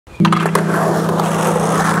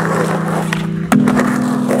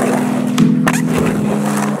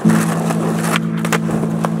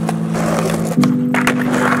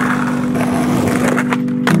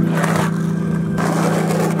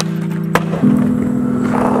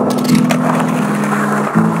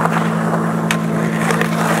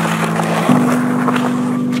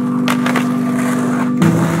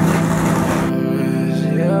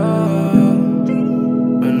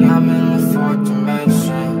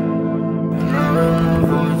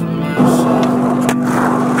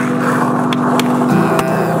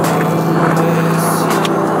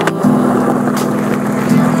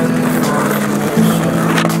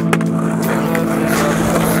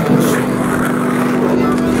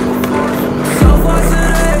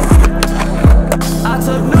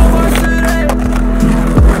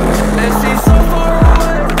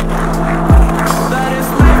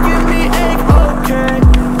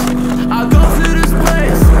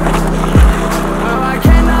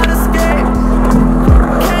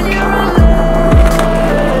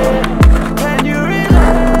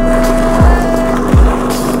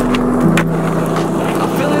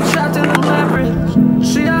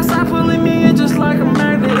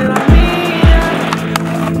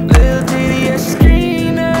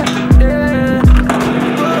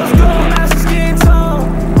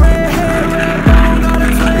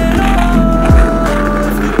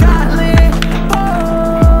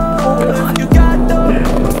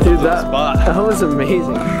That was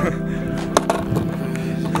amazing.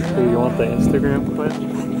 Hey, you want the Instagram clip?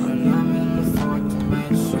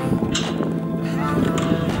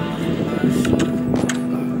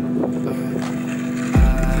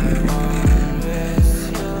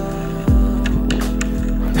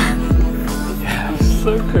 Yeah,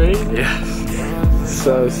 so crazy. Yes.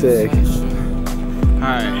 So sick.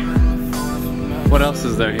 Alright. What else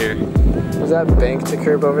is there here? Was that bank to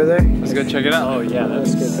curb over there? Let's go check it out. Oh yeah,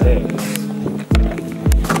 that's sick.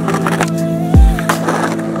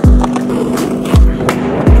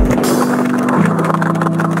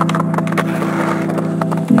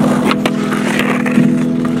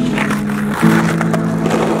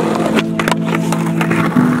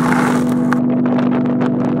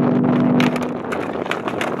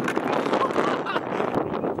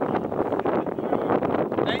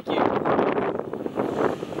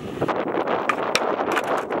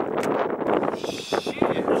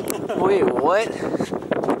 Wait, what?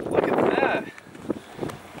 Look at that.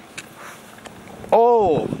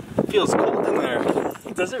 Oh, feels cold in there.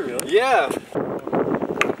 Does it really? Yeah.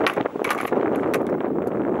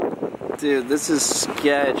 Dude, this is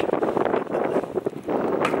sketch.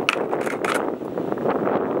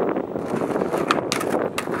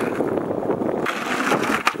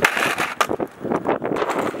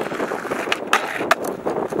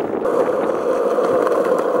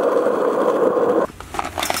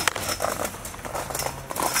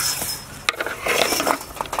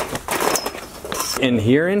 In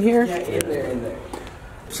here? Yeah, in there.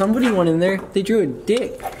 Somebody went in there, they drew a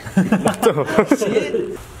dick. Look at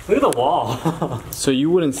the wall. So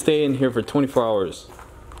you wouldn't stay in here for 24 hours?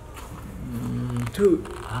 Dude.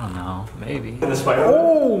 I don't know, maybe.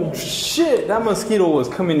 Oh shit, that mosquito was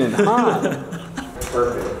coming in hot.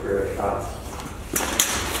 Perfect for a shot.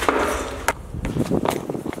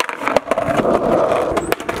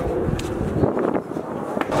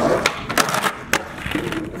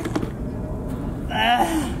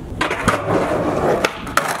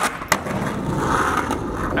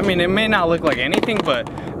 I mean, it may not look like anything, but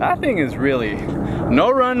that thing is really no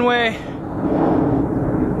runway.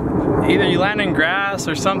 Either you land in grass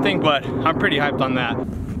or something, but I'm pretty hyped on that.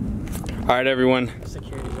 All right, everyone.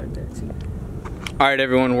 Security's right there too. All right,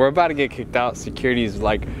 everyone, we're about to get kicked out. Security's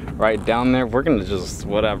like right down there. We're gonna just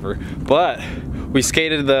whatever. But we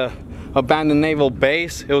skated the abandoned naval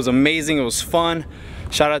base. It was amazing, it was fun.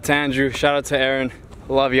 Shout out to Andrew, shout out to Aaron.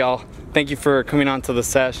 Love y'all. Thank you for coming on to the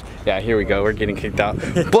sesh. Yeah, here we go, we're getting kicked out.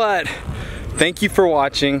 But thank you for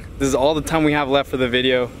watching. This is all the time we have left for the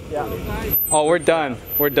video. Yeah. Oh, we're done.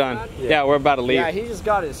 We're done. Yeah, we're about to leave. Yeah, he just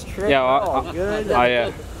got his trick. Yeah, Oh, good. Oh,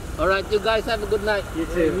 yeah. All right, you guys have a good night. You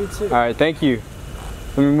too. You too. All right, thank you.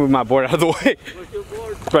 Let me move my board out of the way. Where's your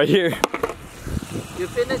board? Right here. You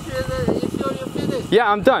finished? You sure you finished?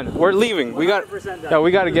 Yeah, I'm done. We're leaving. We got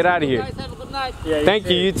to get out of You here. guys have a good night. Yeah, Thank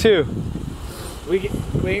you. You too.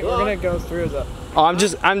 We're gonna go through the. Oh,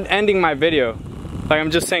 I'm ending my video. Like,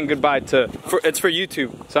 I'm just saying goodbye to. It's for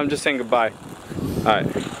YouTube, so I'm just saying goodbye. All right.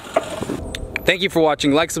 Thank you for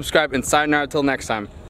watching. Like, subscribe, and sayonara till next time.